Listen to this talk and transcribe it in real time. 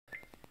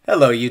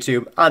Hello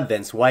YouTube, I'm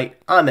Vince White.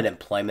 I'm an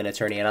employment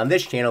attorney, and on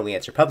this channel we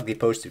answer publicly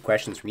posted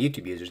questions from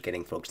YouTube users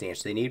getting folks the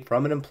answers they need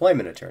from an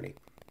employment attorney.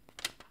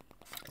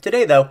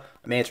 Today though,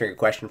 I'm answering a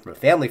question from a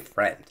family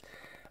friend.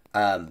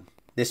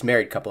 This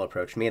married couple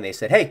approached me and they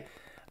said, hey,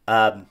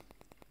 our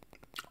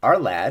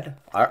lad,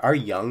 our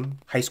young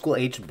high school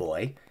aged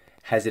boy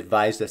has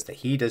advised us that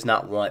he does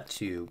not want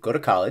to go to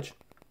college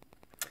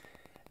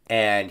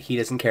and he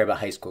doesn't care about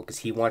high school because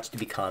he wants to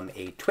become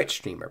a Twitch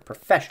streamer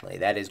professionally.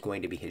 That is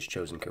going to be his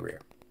chosen career.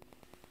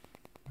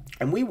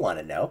 And we want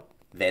to know,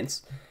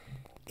 Vince,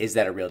 is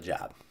that a real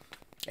job?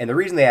 And the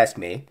reason they ask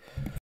me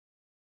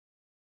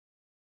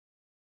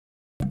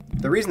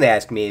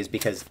is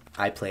because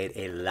I played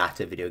a lot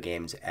of video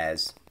games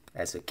as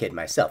a kid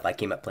myself. I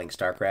came up playing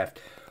StarCraft,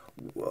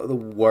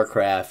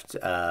 Warcraft,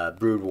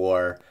 Brood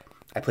War.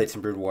 I played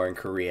some Brood War in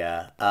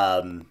Korea.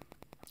 I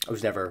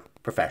was never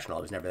professional.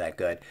 I was never that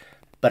good.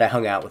 But I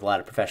hung out with a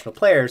lot of professional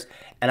players,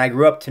 and I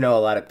grew up to know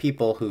a lot of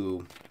people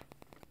who,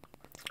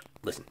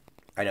 listen,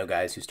 I know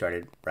guys who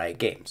started Riot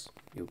Games,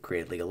 who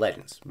created League of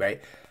Legends, right?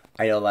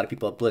 I know a lot of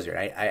people at Blizzard.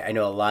 I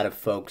know a lot of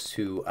folks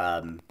who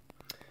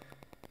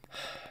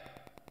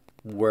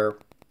were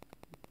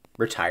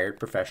retired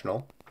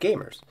professional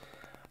gamers.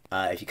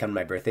 If you come to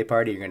my birthday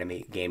party, you're going to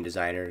meet game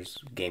designers,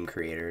 game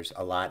creators,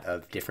 a lot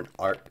of different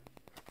art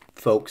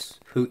folks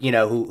who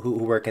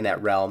work in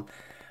that realm,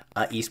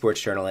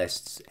 esports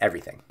journalists,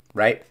 everything,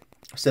 right?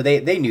 So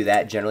they knew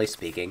that, generally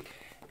speaking,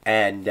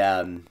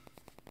 and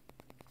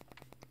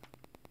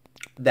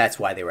that's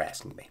why they were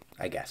asking me,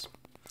 I guess.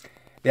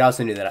 They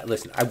also knew that,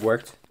 listen, I've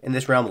worked in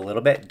this realm a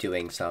little bit,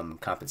 doing some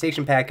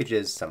compensation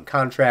packages, some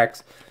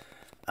contracts.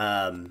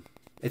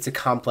 It's a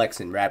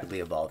complex and rapidly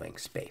evolving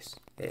space,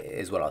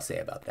 is what I'll say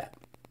about that.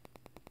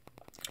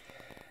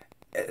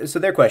 So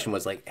their question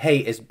was like, hey,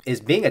 is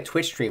being a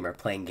Twitch streamer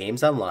playing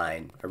games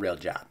online a real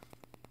job?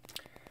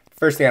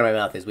 First thing out of my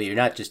mouth is, well, you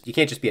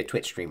can't just be a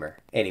Twitch streamer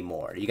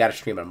anymore. You got to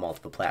stream on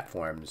multiple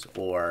platforms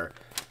or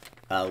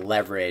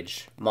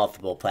leverage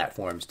multiple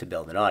platforms to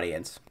build an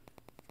audience.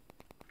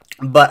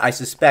 But I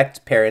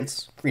suspect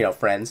parents,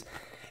 friends,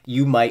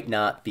 you might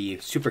not be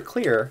super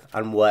clear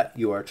on what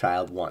your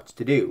child wants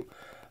to do.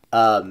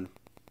 So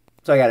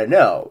I got to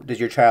know,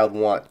 does your child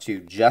want to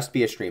just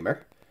be a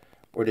streamer,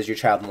 or does your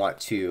child want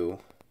to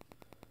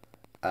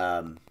be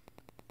an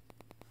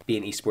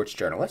esports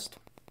journalist,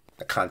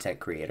 a content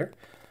creator?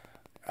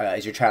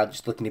 Is your child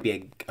just looking to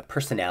be a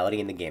personality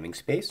in the gaming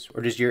space,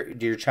 or do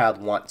your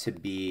child want to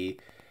be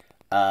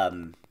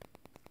an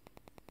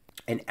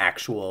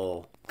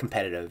actual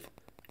competitive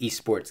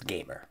esports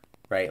gamer,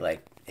 right?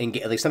 Like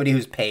somebody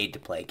who's paid to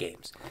play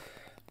games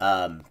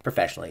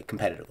professionally,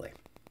 competitively.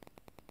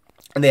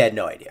 And they had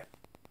no idea.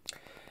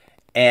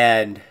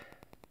 And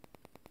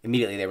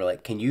immediately they were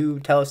like, can you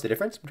tell us the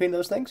difference between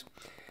those things?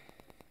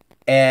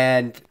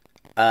 And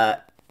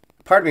part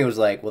of me was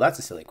like, well, that's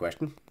a silly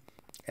question.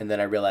 And then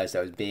I realized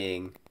I was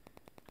being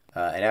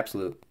an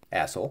absolute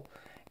asshole.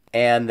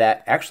 And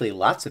that actually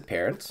lots of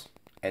parents,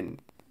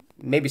 and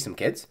maybe some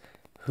kids,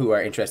 who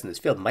are interested in this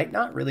field might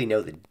not really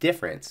know the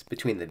difference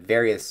between the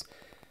various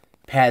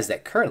paths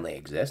that currently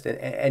exist,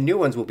 and new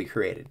ones will be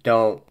created.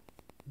 Don't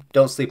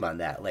sleep on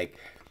that. Like,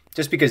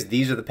 just because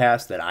these are the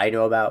paths that I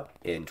know about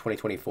in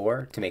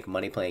 2024 to make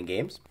money playing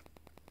games,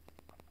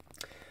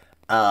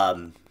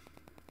 doesn't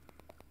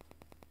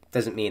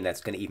mean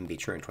that's going to even be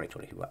true in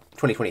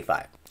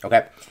 2025.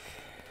 Okay?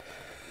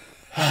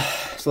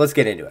 So let's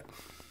get into it.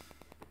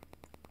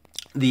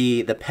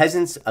 The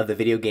peasants of the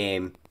video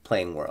game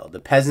playing world, the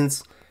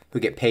peasants who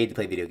get paid to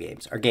play video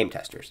games, are game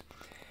testers.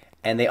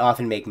 And they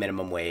often make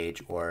minimum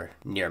wage or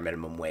near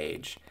minimum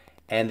wage.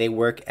 And they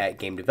work at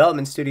game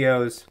development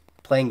studios,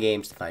 playing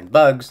games to find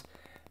bugs.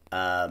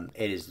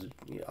 It is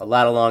a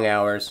lot of long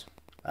hours.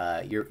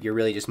 You're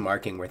really just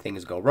marking where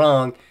things go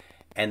wrong,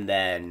 and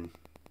then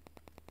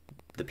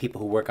the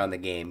people who work on the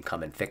game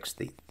come and fix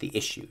the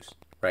issues,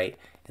 right?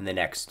 In the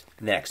next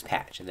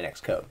patch, in the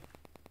next code.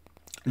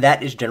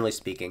 That is, generally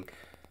speaking,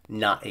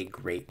 not a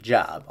great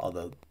job,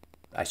 although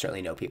I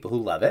certainly know people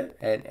who love it,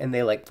 and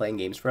they like playing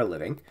games for a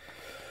living.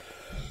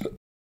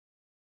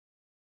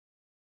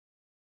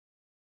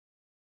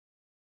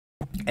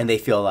 And they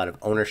feel a lot of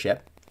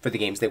ownership for the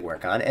games they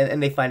work on,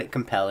 and they find it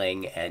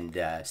compelling and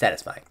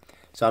satisfying.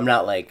 So I'm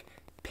not like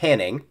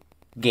panning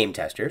game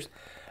testers,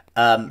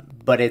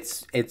 but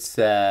it's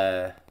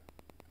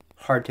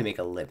hard to make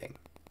a living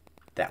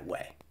that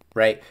way,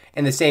 right?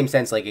 In the same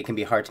sense, like it can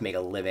be hard to make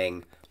a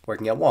living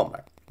working at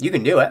Walmart. You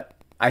can do it.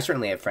 I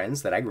certainly have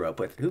friends that I grew up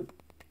with who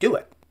do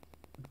it,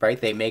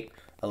 right? They make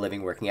a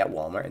living working at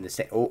Walmart in the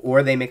same,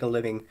 or they make a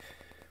living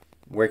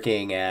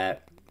working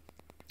at,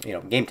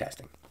 game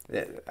testing.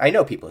 I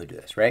know people who do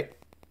this, right?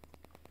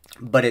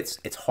 But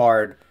it's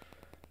hard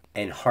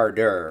and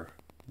harder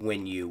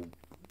when you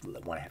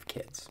want to have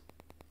kids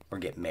or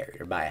get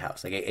married or buy a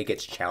house. Like it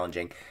gets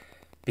challenging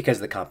because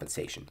of the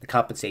compensation. The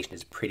compensation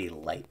is pretty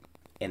light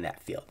in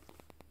that field.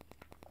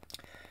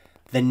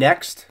 The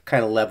next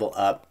kind of level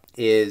up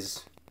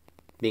is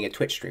being a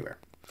Twitch streamer.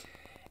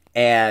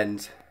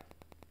 And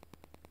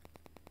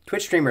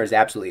Twitch streamer is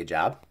absolutely a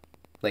job.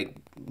 Like,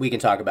 we can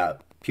talk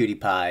about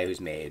PewDiePie, who's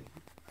made,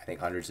 I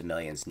think, hundreds of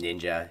millions.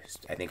 Ninja,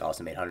 I think,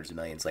 also made hundreds of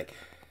millions. Like,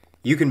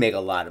 you can make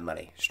a lot of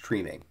money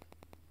streaming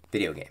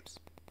video games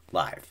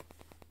live.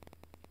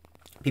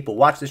 People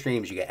watch the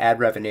streams, you get ad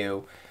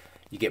revenue,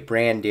 you get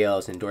brand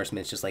deals,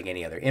 endorsements, just like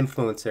any other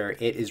influencer.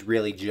 It is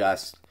really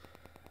just,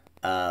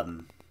 I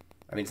mean,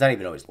 it's not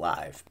even always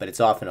live, but it's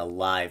often a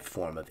live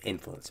form of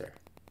influencer,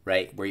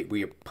 right? Where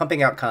you're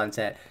pumping out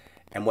content,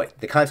 and what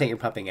the content you're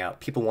pumping out,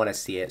 people want to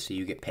see it, so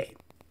you get paid.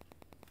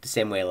 The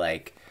same way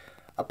like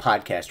a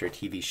podcast or a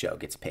TV show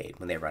gets paid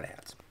when they run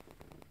ads.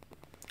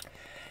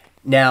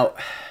 Now,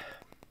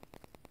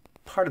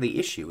 part of the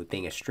issue with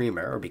being a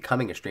streamer or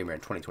becoming a streamer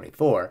in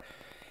 2024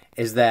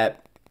 is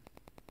that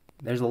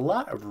there's a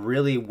lot of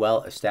really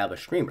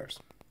well-established streamers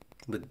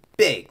with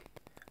big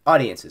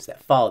audiences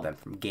that follow them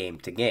from game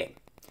to game.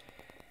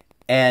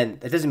 And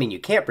that doesn't mean you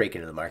can't break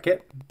into the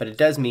market, but it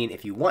does mean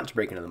if you want to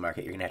break into the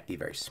market, you're going to have to be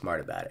very smart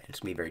about it.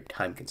 It's going to be very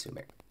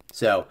time-consuming.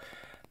 So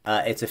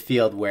it's a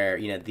field where,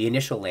 you know, the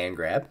initial land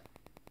grab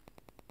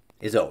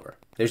is over.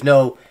 There's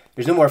no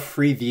more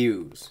free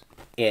views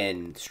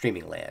in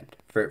streaming land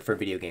for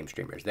video game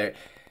streamers.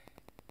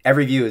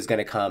 Every view is going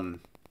to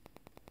come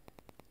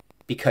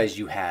because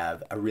you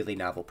have a really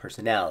novel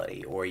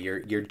personality, or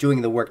you're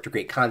doing the work to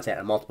create content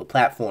on multiple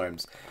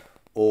platforms,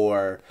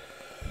 or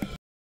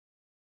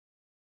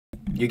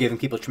you're giving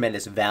people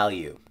tremendous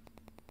value,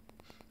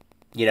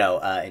 you know,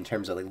 in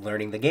terms of like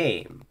learning the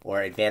game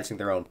or advancing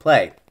their own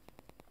play.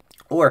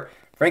 Or,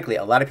 frankly,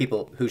 a lot of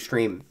people who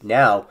stream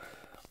now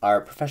are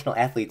professional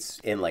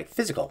athletes in like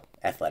physical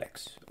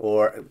athletics,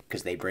 or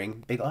because they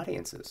bring big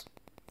audiences,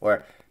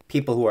 or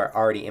people who are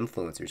already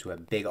influencers who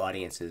have big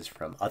audiences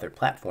from other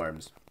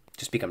platforms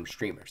just become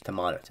streamers to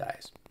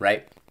monetize,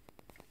 right?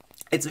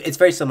 It's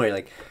very similar,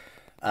 like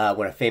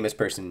when a famous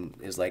person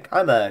is like,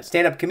 I'm a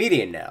stand-up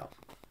comedian now.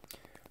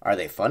 Are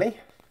they funny?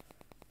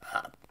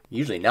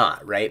 Usually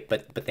not, right?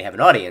 But they have an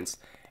audience,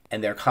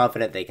 and they're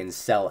confident they can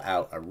sell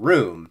out a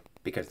room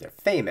because they're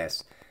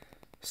famous,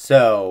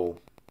 so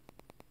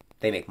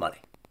they make money,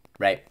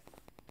 right?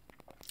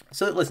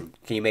 So listen,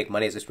 can you make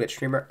money as a Twitch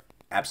streamer?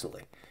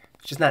 Absolutely.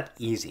 It's just not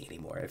easy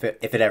anymore, if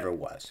it ever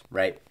was,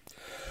 right?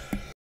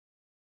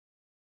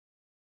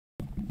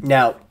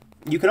 Now,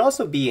 you can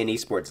also be an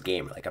esports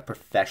gamer, like a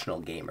professional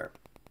gamer.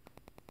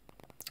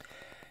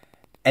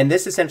 And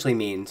this essentially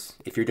means,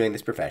 if you're doing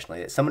this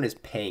professionally, that someone is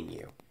paying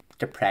you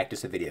to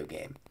practice a video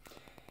game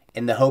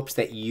in the hopes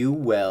that you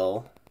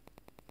will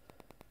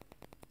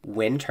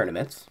win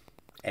tournaments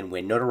and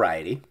win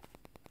notoriety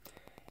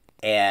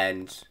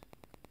and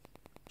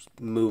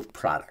move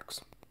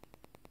products,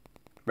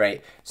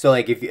 right? So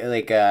like if you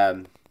like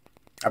a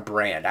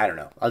brand, I don't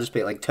know, I'll just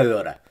be like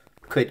Toyota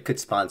could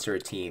sponsor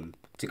a team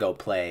to go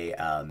play,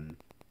 I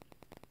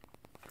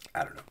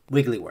don't know,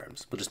 Wiggly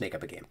Worms. We'll just make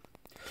up a game.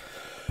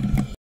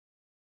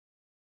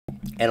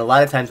 And a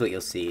lot of times what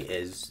you'll see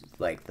is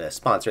like the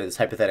sponsor, this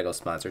hypothetical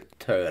sponsor,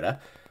 Toyota,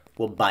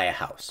 will buy a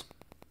house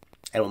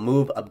and will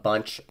move a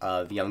bunch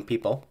of young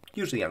people,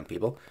 usually young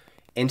people,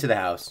 into the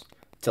house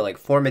to like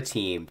form a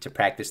team to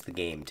practice the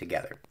game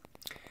together.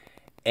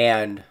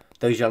 And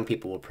those young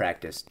people will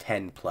practice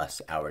 10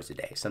 plus hours a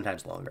day,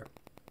 sometimes longer.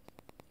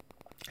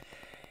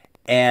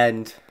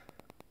 And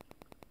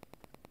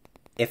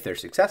if they're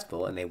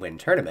successful and they win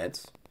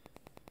tournaments,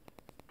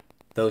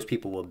 those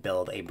people will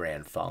build a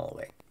brand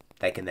following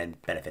that can then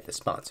benefit the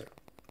sponsor,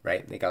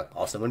 right? They can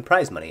also win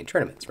prize money in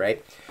tournaments,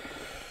 right?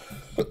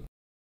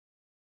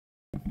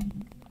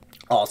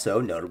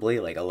 Also, notably,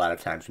 like a lot of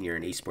times when you're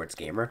an esports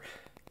gamer,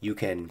 you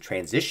can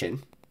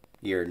transition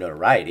your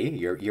notoriety,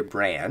 your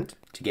brand,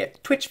 to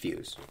get Twitch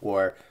views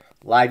or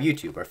live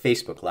YouTube or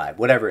Facebook Live,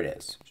 whatever it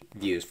is,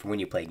 views from when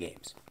you play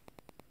games.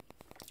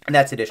 And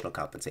that's additional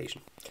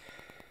compensation.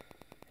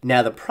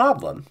 Now, the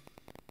problem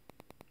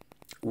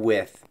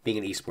with being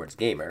an esports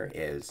gamer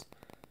is,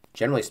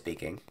 generally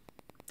speaking,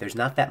 there's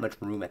not that much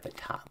room at the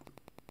top.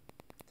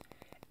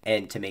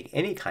 And to make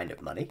any kind of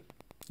money,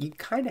 you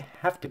kind of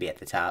have to be at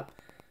the top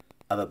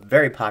of a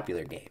very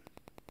popular game.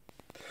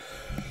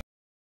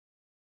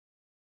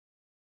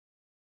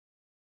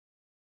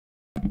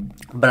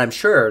 But I'm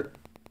sure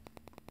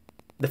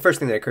the first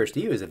thing that occurs to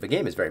you is if a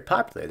game is very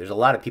popular, there's a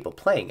lot of people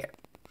playing it.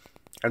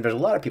 And if there's a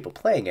lot of people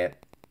playing it,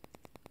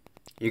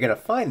 you're going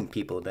to find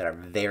people that are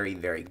very,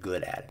 very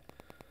good at it.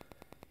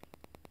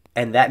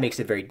 And that makes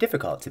it very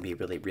difficult to be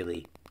really,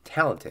 really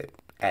talented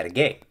at a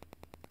game.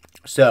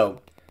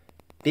 So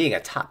being a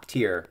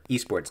top-tier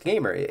esports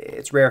gamer,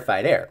 it's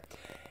rarefied air.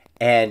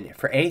 And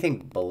for anything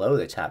below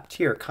the top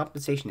tier,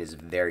 compensation is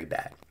very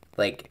bad.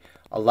 Like,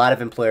 a lot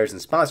of employers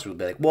and sponsors will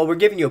be like, well, we're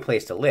giving you a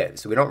place to live,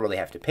 so we don't really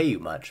have to pay you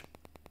much.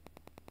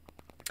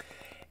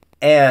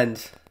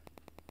 And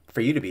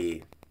for you to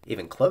be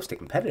even close to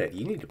competitive,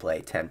 you need to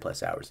play 10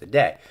 plus hours a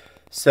day.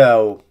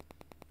 So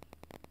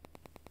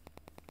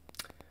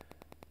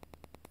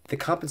the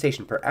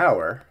compensation per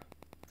hour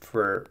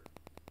for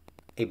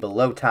a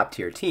below top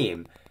tier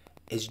team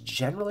is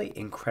generally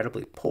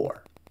incredibly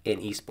poor in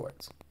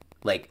esports.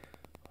 Like,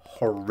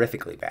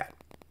 horrifically bad.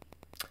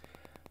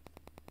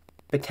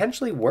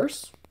 potentially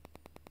worse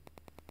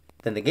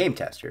than the game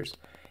testers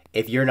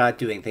if you're not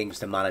doing things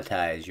to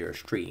monetize your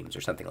streams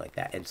or something like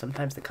that. And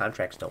sometimes the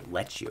contracts don't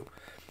let you.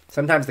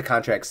 Sometimes the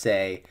contracts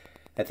say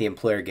that the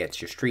employer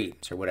gets your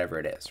streams or whatever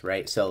it is,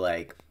 right? So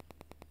like,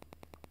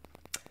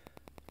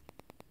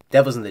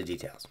 devil's in the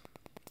details.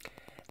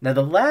 Now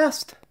the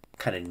last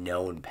kind of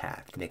known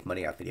path to make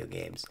money off video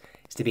games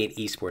is to be an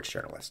esports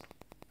journalist.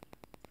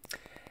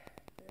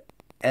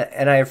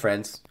 And I have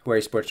friends who are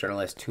esports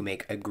journalists who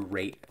make a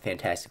great,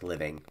 fantastic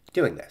living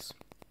doing this.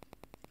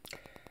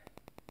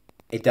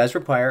 It does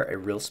require a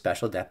real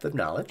special depth of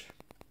knowledge.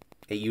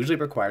 It usually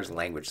requires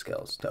language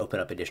skills to open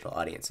up additional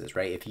audiences,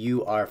 right? If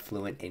you are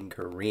fluent in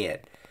Korean,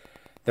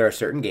 there are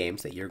certain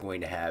games that you're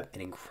going to have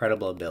an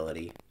incredible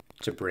ability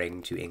to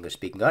bring to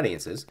English-speaking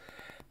audiences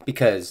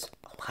because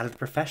a lot of the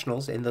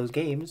professionals in those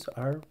games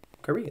are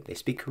Korean. They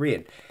speak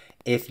Korean.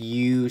 If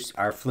you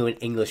are fluent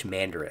English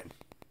Mandarin,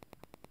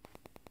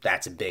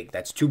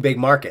 that's two big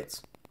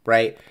markets,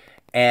 right?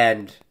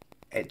 And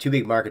two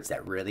big markets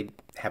that really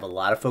have a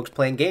lot of folks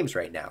playing games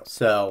right now.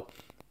 So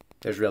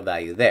there's real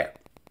value there.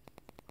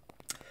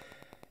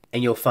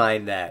 And you'll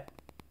find that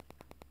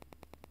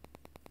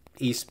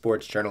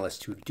esports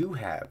journalists who do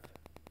have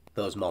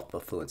those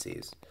multiple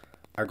fluencies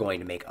are going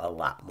to make a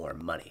lot more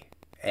money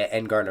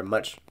and garner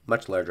much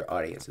larger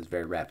audiences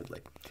very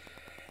rapidly.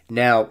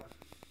 Now,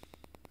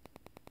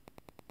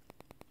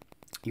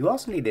 you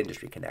also need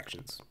industry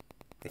connections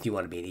if you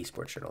want to be an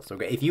esports journalist. So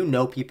if you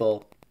know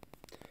people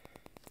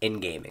in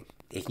gaming,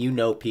 if you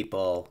know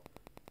people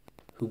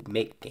who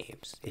make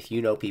games, if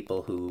you know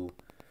people who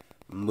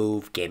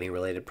move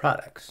gaming-related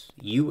products,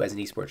 you as an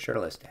esports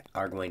journalist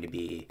are going to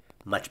be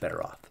much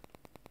better off.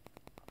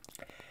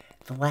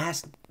 The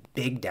last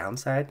big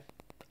downside,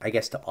 I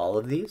guess, to all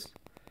of these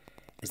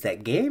is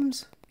that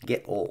games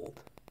get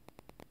old.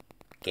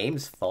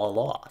 Games fall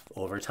off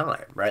over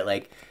time, right?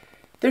 Like,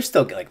 there's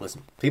still, like,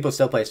 listen, people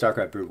still play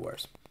StarCraft Brood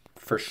Wars,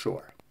 for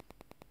sure.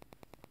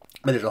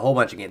 But there's a whole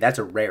bunch of games. That's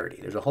a rarity.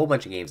 There's a whole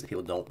bunch of games that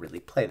people don't really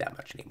play that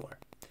much anymore.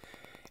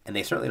 And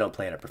they certainly don't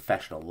play at a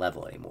professional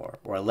level anymore,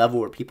 or a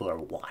level where people are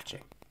watching.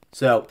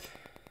 So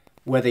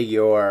whether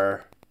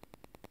you're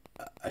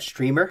a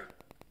streamer,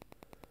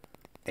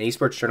 an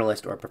esports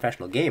journalist, or a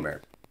professional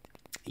gamer,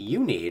 you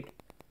need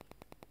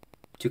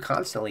to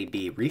constantly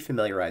be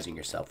refamiliarizing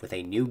yourself with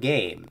a new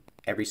game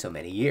every so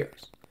many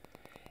years.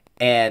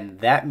 And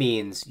that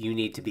means you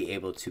need to be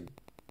able to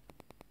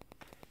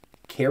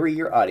carry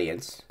your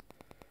audience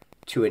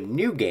to a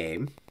new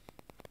game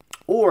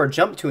or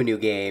jump to a new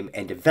game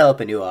and develop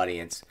a new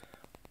audience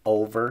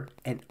over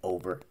and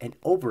over and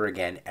over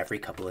again every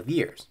couple of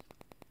years.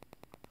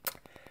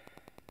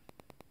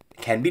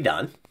 It can be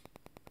done.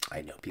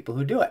 I know people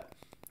who do it.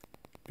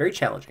 Very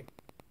challenging.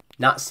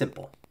 Not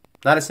simple.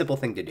 Not a simple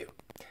thing to do.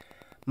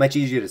 Much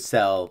easier to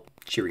sell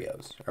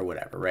Cheerios or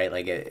whatever, right?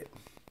 Like,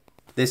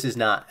 this is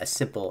not a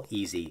simple,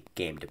 easy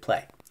game to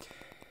play.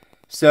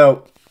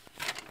 So,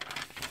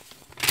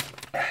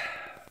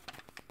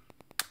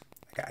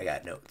 I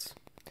got notes.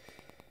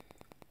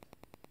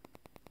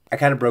 I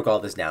kind of broke all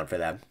this down for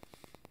them.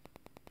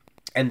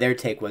 And their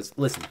take was,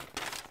 listen,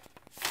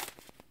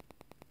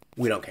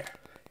 we don't care.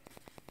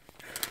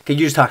 Can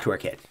you just talk to our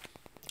kid?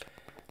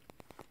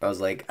 I was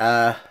like,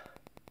 I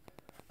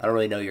don't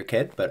really know your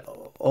kid, but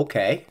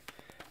okay.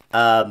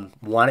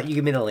 Why don't you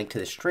give me the link to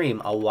the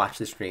stream? I'll watch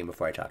the stream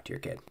before I talk to your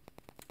kid.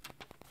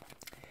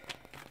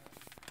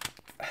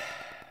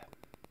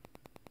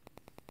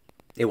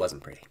 It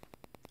wasn't pretty,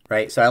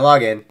 right? So I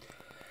log in.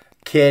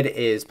 Kid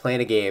is playing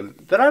a game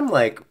that I'm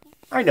like,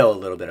 I know a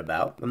little bit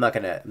about. I'm not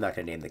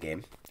gonna name the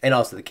game. And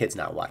also the kid's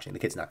not watching. The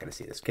kid's not gonna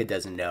see this. Kid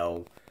doesn't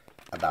know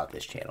about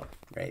this channel,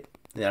 right?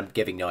 And I'm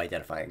giving no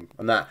identifying.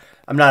 I'm not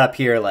up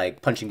here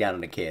like punching down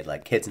on a kid.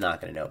 Like, kid's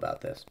not gonna know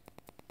about this.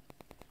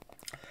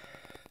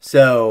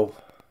 So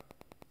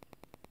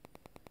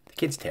the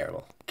kid's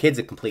terrible. Kid's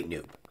a complete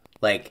noob.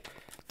 Like,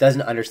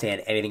 doesn't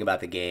understand anything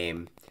about the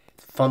game.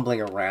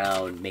 Fumbling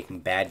around, making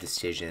bad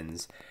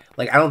decisions.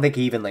 Like, I don't think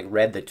he even like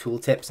read the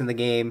tooltips in the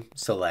game.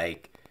 So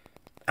like,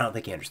 I don't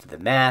think he understood the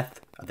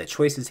math of the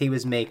choices he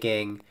was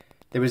making.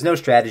 There was no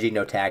strategy,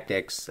 no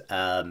tactics.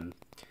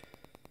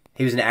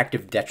 He was an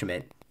active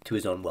detriment to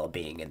his own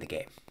well-being in the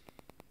game.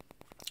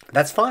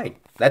 That's fine.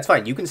 That's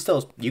fine. You can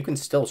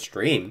still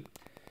stream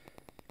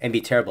and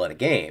be terrible at a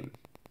game.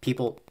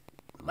 People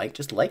might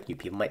just like you.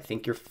 People might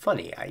think you're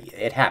funny.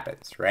 It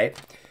happens, right?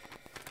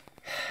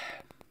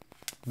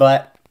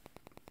 But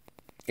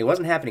it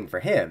wasn't happening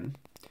for him.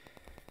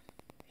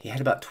 He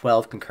had about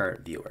 12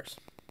 concurrent viewers.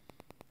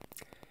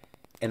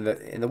 In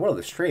the world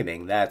of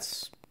streaming,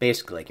 that's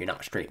basically like you're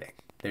not streaming.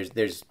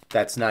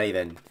 That's not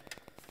even,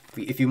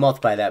 if you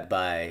multiply that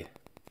by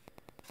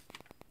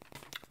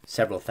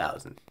several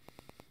thousand,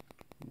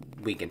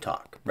 we can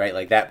talk, right?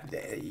 Like that,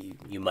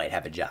 you might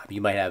have a job.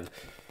 You might have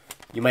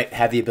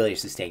the ability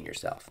to sustain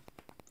yourself.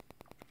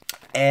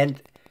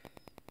 And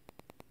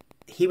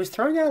he was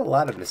throwing out a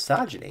lot of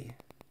misogyny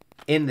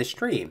in the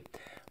stream,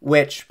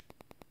 which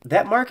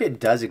that market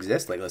does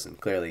exist. Like, listen,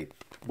 clearly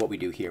what we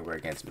do here, we're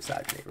against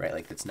misogyny, right?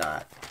 Like, that's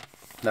not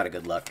not a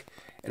good look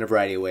in a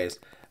variety of ways.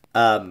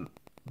 But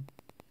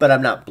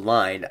I'm not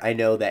blind. I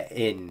know that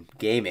in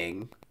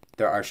gaming,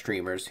 there are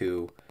streamers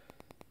who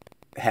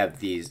have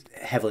these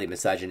heavily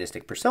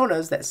misogynistic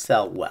personas that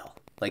sell well.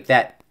 Like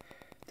that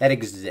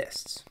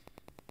exists.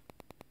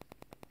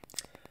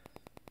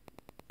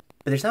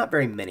 But there's not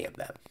very many of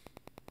them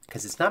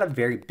because it's not a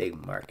very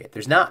big market.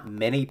 There's not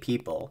many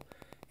people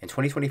in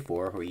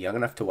 2024 who are young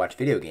enough to watch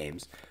video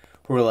games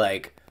who are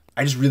like,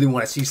 I just really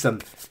want to see some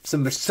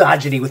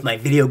misogyny with my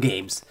video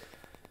games.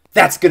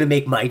 That's going to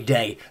make my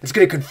day. It's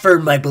going to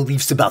confirm my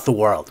beliefs about the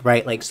world,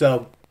 right? Like,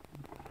 so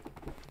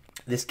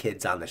this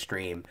kid's on the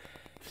stream.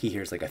 He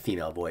hears like a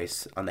female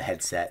voice on the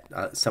headset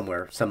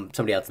somewhere,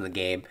 somebody else in the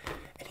game,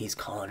 and he's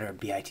calling her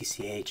bitch.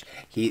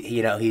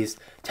 He's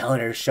telling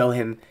her to show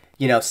him,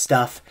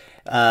 stuff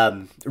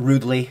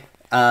rudely.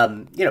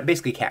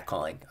 Basically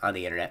catcalling on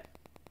the internet.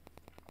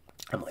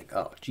 I'm like,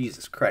 oh,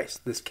 Jesus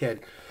Christ, this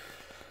kid.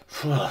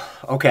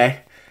 Okay.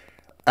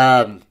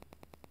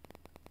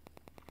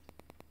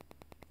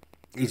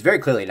 He's very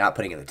clearly not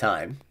putting in the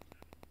time.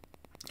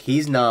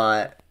 He's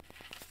not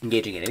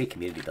engaging in any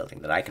community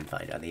building that I can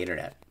find on the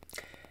internet.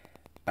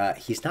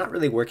 He's not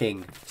really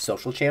working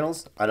social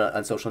channels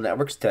on social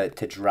networks to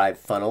drive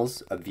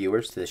funnels of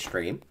viewers to the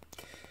stream.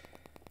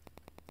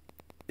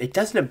 It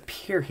doesn't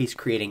appear he's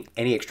creating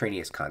any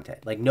extraneous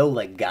content. Like, no,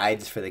 like,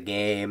 guides for the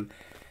game.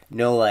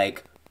 No,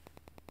 like,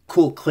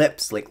 cool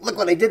clips. Like, look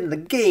what I did in the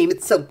game.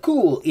 It's so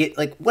cool.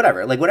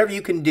 Whatever. Like, whatever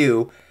you can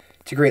do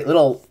to create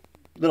little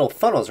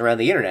funnels around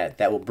the internet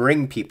that will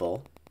bring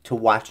people to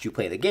watch you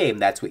play the game,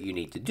 that's what you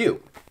need to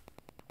do.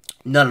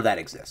 None of that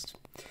exists.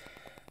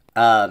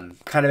 Kind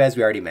of as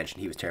we already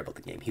mentioned, he was terrible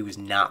at the game. He was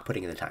not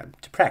putting in the time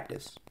to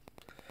practice.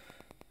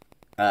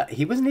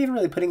 He wasn't even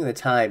really putting in the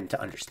time to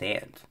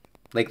understand.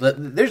 Like,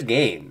 there's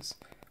games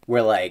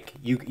where, like,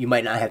 you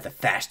might not have the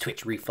fast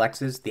twitch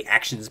reflexes, the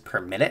actions per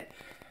minute,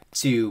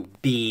 to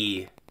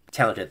be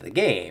talented at the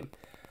game,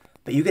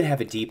 but you can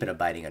have a deep and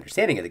abiding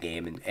understanding of the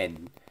game,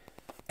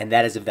 and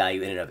that is a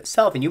value in and of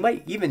itself, and you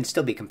might even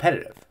still be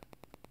competitive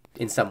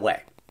in some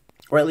way.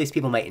 Or at least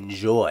people might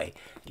enjoy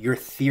your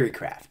theory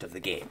craft of the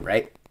game,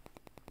 right?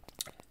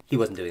 He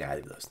wasn't doing either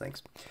of those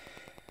things.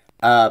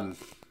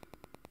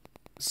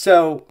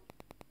 So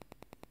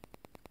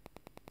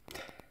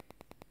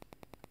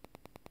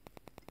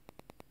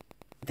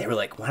they were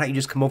like, why don't you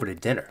just come over to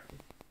dinner?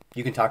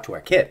 You can talk to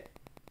our kid.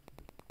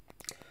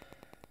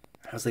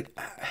 I was like,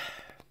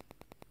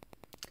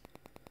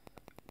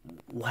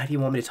 why do you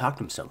want me to talk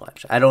to him so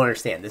much? I don't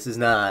understand. This is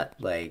not,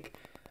 like,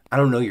 I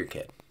don't know your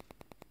kid.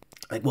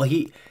 Like, well,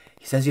 he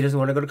says he doesn't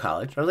want to go to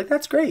college. I was like,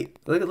 that's great.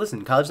 Like,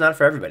 listen, college is not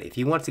for everybody. If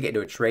he wants to get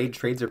into a trade,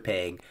 trades are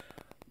paying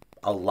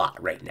a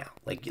lot right now.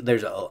 Like,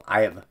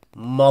 I have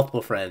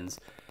multiple friends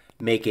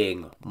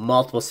making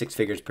multiple six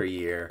figures per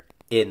year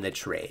in the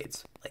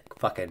trades. Like,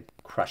 fucking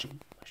crushing.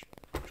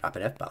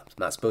 Dropping F-bombs. I'm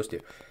not supposed to.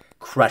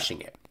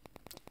 Crushing it.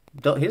 He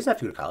doesn't have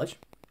to go to college.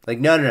 Like,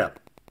 no.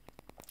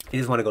 He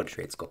doesn't want to go to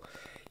trade school.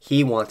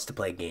 He wants to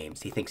play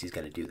games. He thinks he's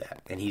going to do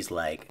that. And he's,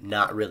 like,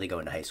 not really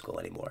going to high school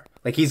anymore.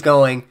 Like, he's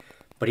going,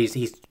 but he's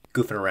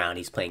goofing around.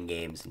 He's playing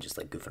games and just,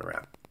 like, goofing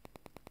around.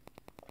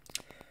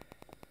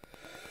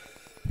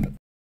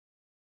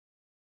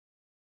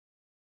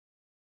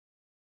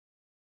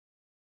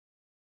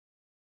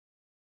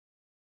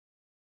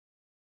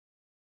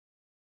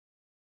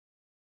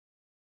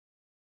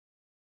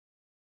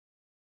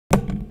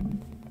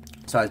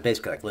 So I was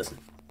basically like, listen,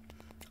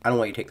 I don't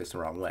want you to take this the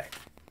wrong way,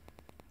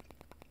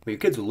 but your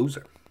kid's a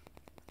loser.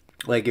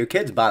 Like, your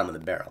kid's bottom of the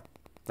barrel.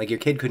 Like, your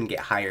kid couldn't get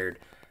hired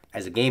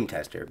as a game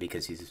tester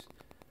because he's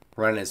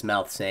running his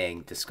mouth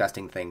saying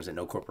disgusting things that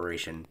no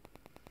corporation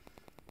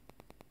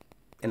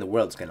in the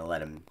world's going to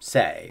let him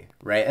say,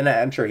 right? And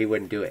I'm sure he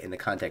wouldn't do it in the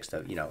context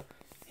of,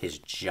 his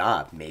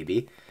job,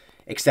 maybe,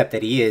 except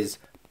that he is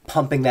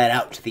pumping that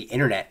out to the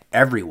internet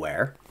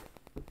everywhere.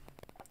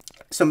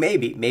 So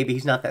maybe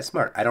he's not that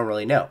smart. I don't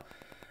really know.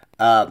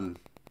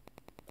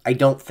 I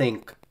don't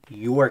think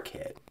your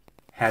kid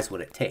has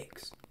what it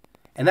takes.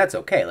 And that's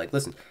okay. Like,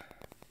 listen,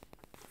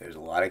 there's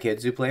a lot of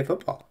kids who play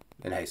football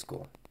in high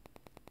school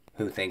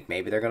who think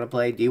maybe they're going to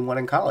play D1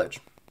 in college.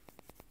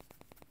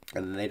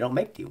 And then they don't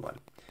make D1.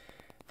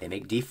 They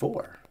make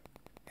D4.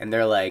 And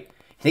they're like,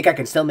 you think I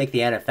can still make the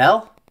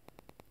NFL?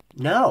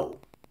 No.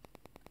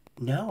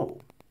 No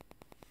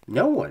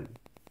one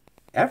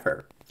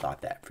ever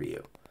thought that for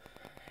you.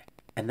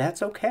 And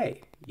that's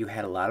okay. You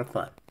had a lot of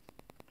fun.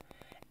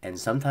 And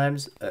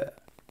sometimes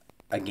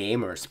a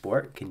game or a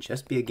sport can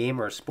just be a game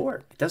or a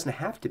sport. It doesn't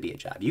have to be a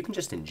job. You can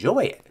just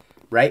enjoy it,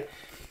 right?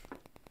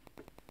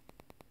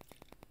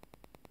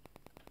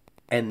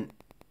 And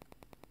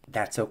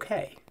that's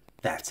okay.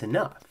 That's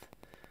enough.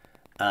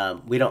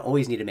 We don't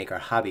always need to make our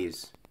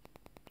hobbies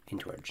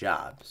into our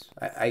jobs.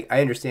 I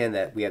understand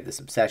that we have this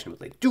obsession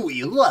with, like, do what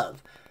you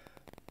love.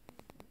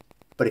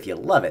 But if you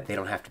love it, they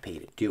don't have to pay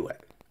you to do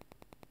it,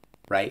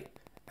 right?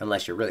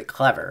 Unless you're really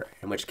clever,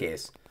 in which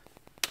case,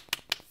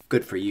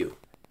 good for you.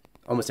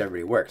 Almost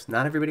everybody works.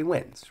 Not everybody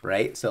wins,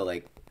 right? So,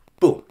 like,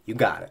 boom, you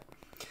got it.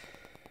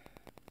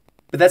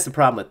 But that's the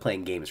problem with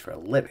playing games for a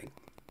living.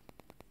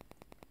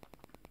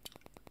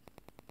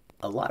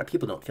 A lot of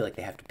people don't feel like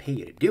they have to pay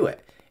you to do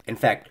it. In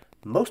fact,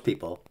 most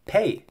people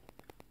pay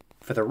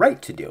for the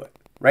right to do it,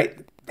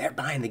 right? They're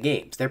buying the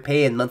games. They're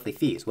paying monthly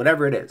fees,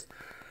 whatever it is.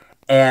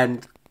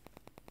 And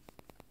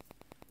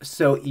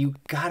so you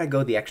got to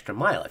go the extra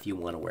mile if you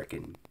want to work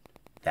in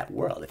that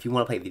world. If you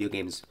want to play video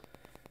games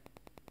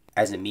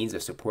as a means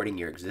of supporting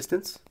your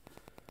existence,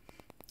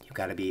 you've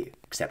got to be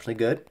exceptionally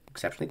good,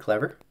 exceptionally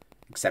clever,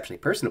 exceptionally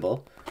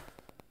personable,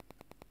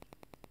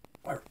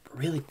 or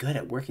really good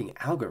at working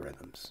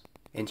algorithms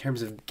in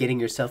terms of getting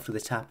yourself to the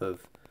top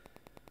of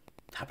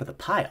the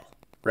pile,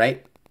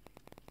 right?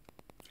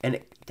 And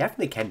it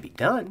definitely can be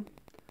done.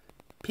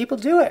 People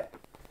do it.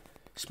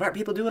 Smart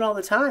people do it all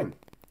the time.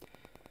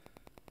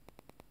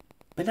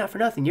 But not for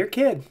nothing, your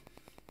kid,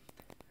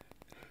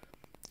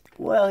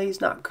 well,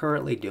 he's not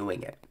currently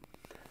doing it.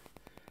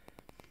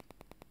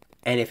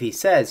 And if he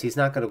says he's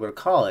not going to go to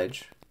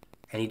college,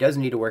 and he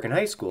doesn't need to work in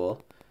high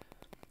school,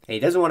 and he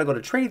doesn't want to go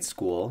to trade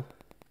school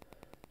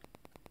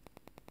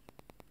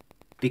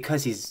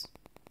because he's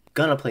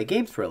going to play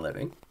games for a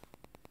living,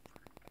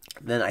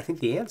 then I think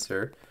the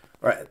answer,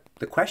 or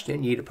the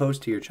question you need to pose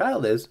to your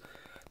child is,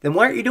 then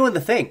why aren't you doing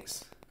the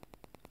things?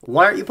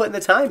 Why aren't you putting the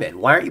time in?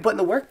 Why aren't you putting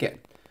the work in?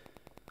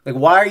 Like,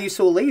 why are you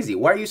so lazy?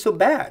 Why are you so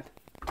bad?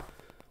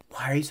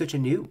 Why are you such a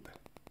noob?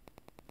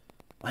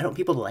 Why don't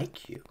people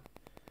like you?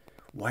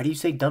 Why do you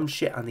say dumb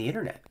shit on the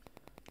internet?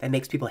 That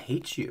makes people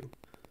hate you.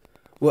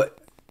 What?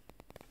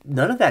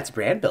 None of that's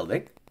brand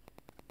building.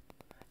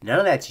 None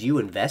of that's you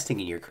investing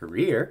in your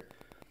career.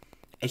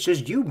 It's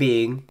just you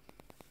being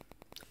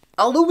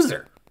a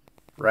loser,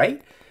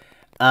 right?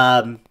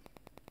 And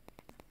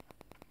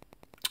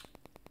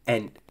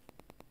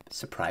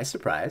surprise,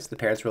 surprise, the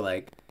parents were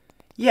like,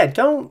 yeah,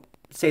 don't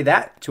say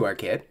that to our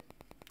kid.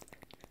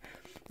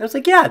 And I was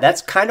like, yeah,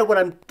 that's kind of what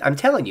I'm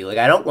telling you. Like,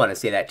 I don't want to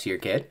say that to your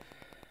kid.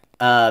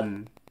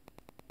 And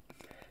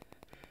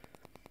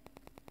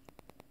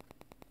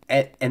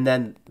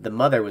then the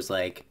mother was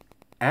like,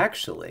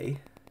 actually,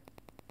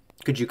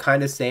 could you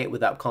kind of say it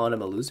without calling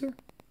him a loser?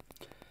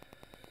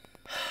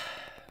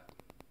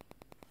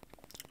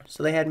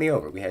 So they had me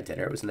over. We had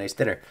dinner. It was a nice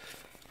dinner.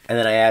 And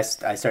then I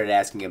started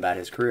asking him about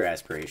his career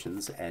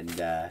aspirations, and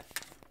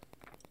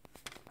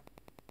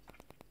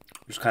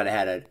just kind of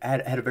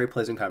had a very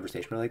pleasant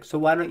conversation. We're like, so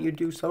why don't you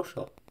do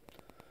social?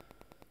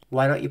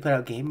 Why don't you put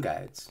out game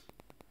guides?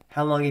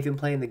 How long have you been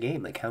playing the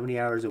game? Like, how many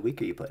hours a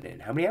week are you putting in?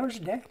 How many hours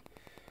a day?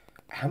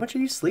 How much are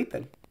you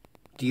sleeping?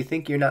 Do you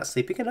think you're not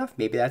sleeping enough?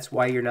 Maybe that's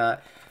why you're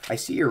not. I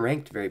see you're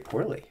ranked very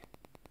poorly.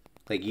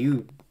 Like,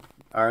 you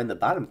are in the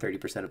bottom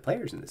 30% of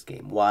players in this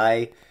game.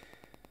 Why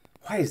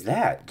is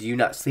that? Do you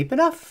not sleep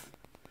enough?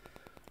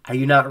 Are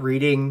you not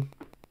reading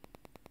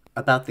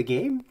about the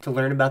game to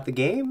learn about the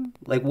game?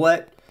 Like,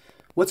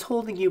 what's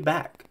holding you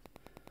back?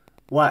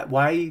 Why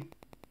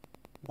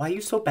are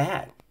you so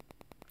bad?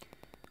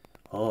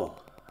 Oh,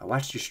 I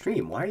watched your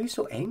stream. Why are you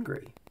so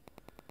angry?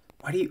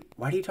 Why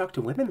do you talk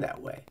to women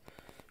that way?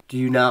 Do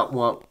you not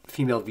want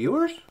female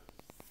viewers?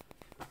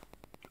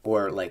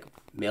 Or, like,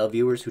 male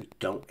viewers who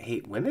don't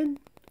hate women?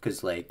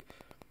 Because, like,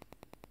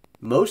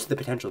 most of the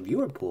potential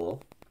viewer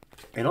pool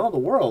in all the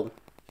world,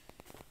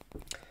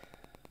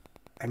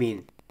 I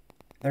mean,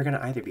 they're going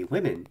to either be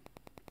women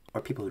or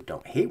people who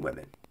don't hate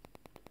women.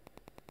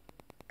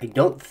 I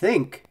don't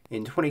think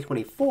in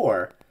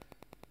 2024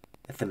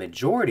 that the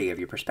majority of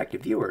your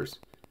prospective viewers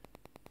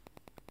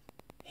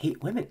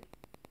hate women.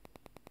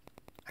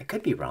 I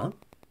could be wrong.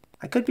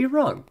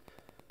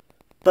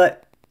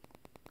 But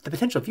the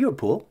potential viewer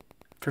pool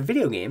for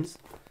video games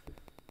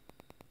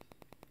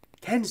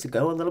tends to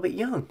go a little bit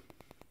young.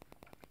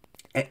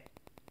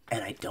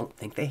 And I don't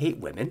think they hate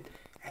women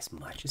as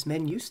much as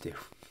men used to.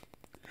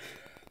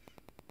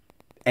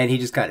 And he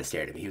just kind of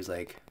stared at me. He was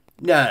like,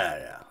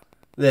 no.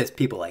 There's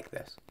people like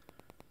this.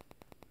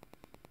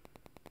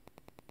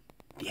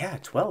 Yeah,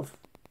 12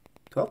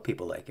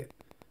 people like it.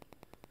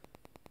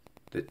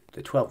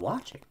 The 12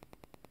 watching.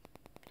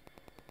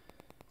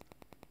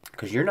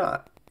 Because you're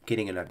not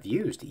getting enough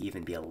views to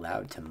even be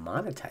allowed to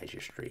monetize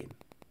your stream.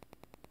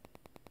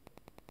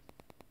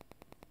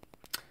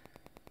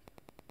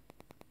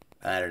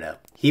 I don't know.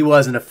 He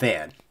wasn't a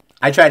fan.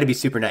 I tried to be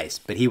super nice,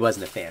 but he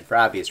wasn't a fan for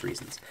obvious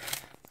reasons.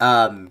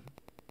 I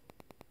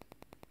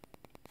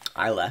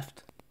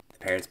left. The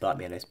parents bought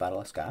me a nice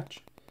bottle of scotch.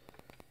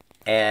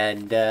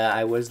 And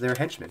I was their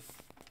henchman.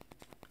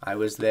 I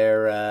was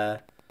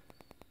their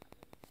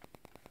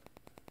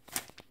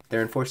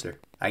enforcer,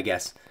 I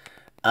guess.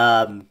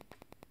 And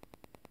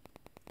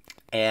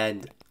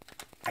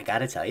I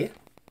gotta tell you,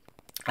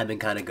 I've been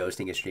kind of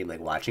ghosting his stream, like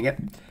watching it.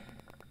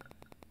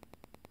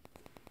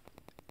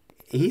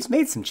 He's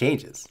made some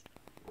changes.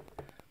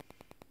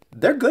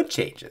 They're good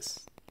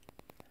changes.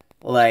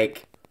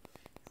 Like,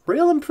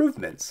 real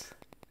improvements.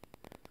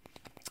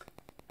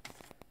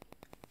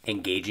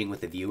 Engaging with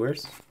the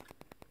viewers. A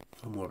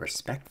little more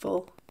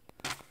respectful.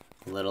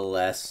 A little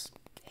less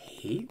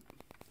hate.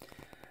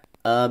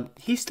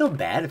 He's still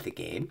bad at the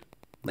game.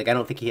 Like, I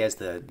don't think he has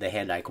the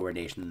hand-eye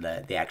coordination,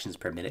 the actions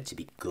per minute to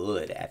be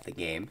good at the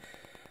game.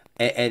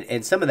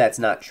 And some of that's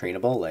not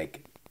trainable.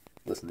 Like,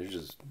 listen, there's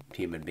just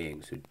human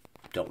beings who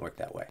don't work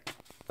that way.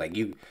 Like,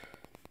 you,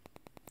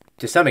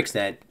 to some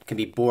extent, can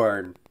be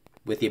born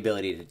with the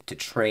ability to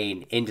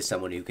train into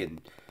someone who can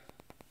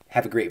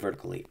have a great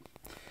vertical leap.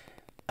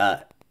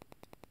 And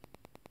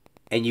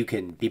you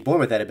can be born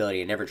with that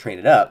ability and never train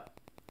it up,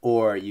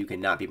 or you can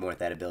not be born with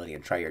that ability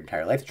and try your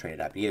entire life to train it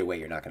up. And either way,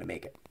 you're not going to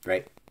make it,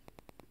 right?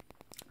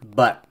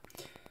 But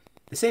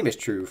the same is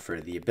true for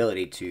the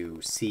ability to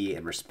see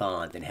and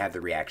respond and have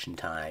the reaction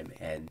time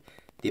and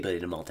the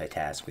ability to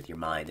multitask with your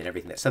mind and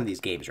everything that some of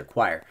these games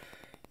require.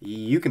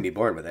 You can be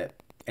born with it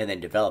and then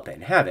develop it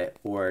and have it,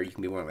 or you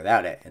can be born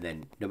without it, and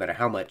then no matter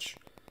how much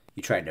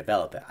you try and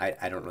develop it,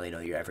 I don't really know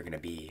you're ever going to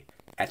be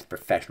at the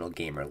professional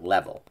gamer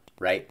level,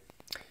 right?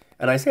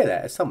 And I say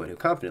that as someone who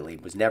confidently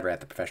was never at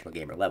the professional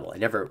gamer level. I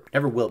never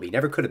will be,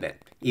 never could have been.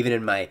 Even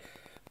in my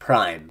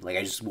prime, like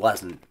I just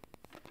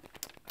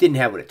didn't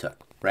have what it took,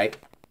 right?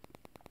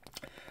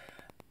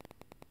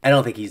 I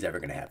don't think he's ever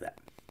going to have that.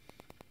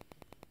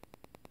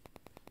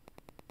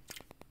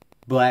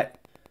 But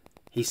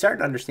he's starting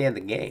to understand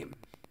the game.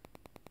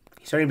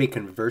 He's starting to be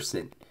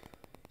conversant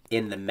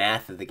in the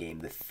math of the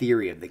game, the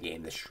theory of the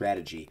game, the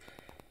strategy.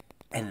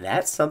 And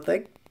that's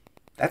something.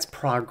 That's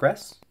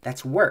progress.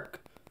 That's work.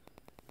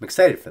 I'm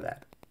excited for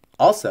that.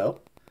 Also,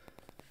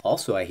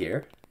 I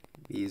hear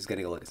he's going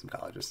to go look at some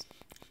colleges.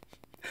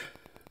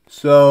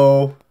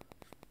 So,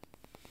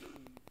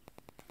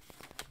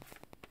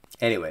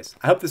 anyways,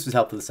 I hope this was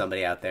helpful to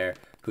somebody out there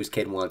whose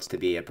kid wants to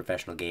be a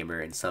professional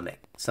gamer in some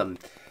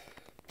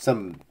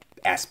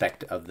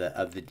aspect of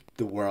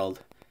the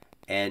world.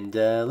 And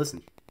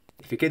listen,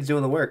 if your kid's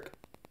doing the work,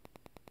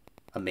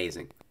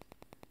 amazing.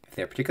 If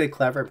they're particularly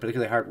clever and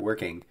particularly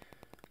hardworking,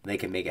 they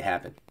can make it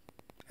happen.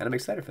 And I'm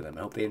excited for them.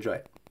 I hope they enjoy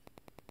it.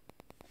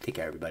 Take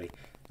care, everybody.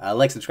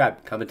 Like,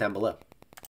 subscribe, comment down below.